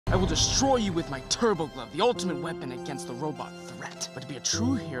I will destroy you with my turbo glove, the ultimate weapon against the robot threat. But to be a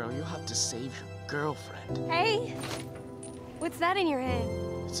true hero, you'll have to save your girlfriend. Hey, what's that in your hand?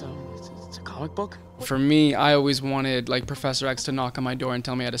 It's a comic book? For me, I always wanted like Professor X to knock on my door and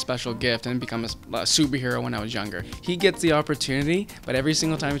tell me I had a special gift and become a superhero when I was younger. He gets the opportunity, but every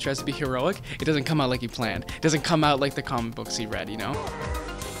single time he tries to be heroic, it doesn't come out like he planned. It doesn't come out like the comic books he read, you know?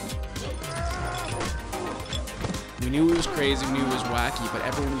 We knew it was crazy, we knew it was wacky, but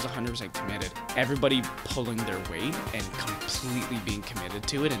everyone was 100% committed. Everybody pulling their weight and completely being committed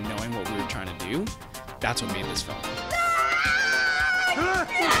to it and knowing what we were trying to do, that's what made this film.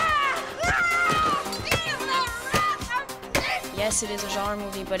 Yes, it is a genre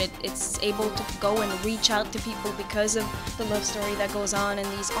movie, but it's able to go and reach out to people because of the love story that goes on and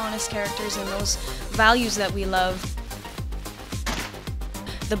these honest characters and those values that we love.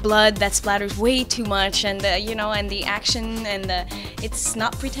 The blood that splatters way too much, and the, you know, and the action, and it's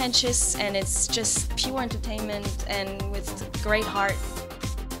not pretentious, and it's just pure entertainment and with great heart.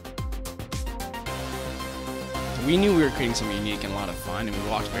 We knew we were creating something unique and a lot of fun, and we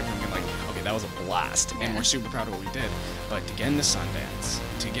walked away from it like, okay, that was a blast, and we're super proud of what we did. But to get into Sundance,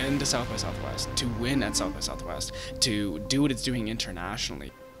 to get into South by Southwest, to win at South by Southwest, to do what it's doing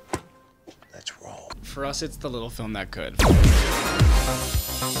internationally. Let's roll. For us, it's the little film that could.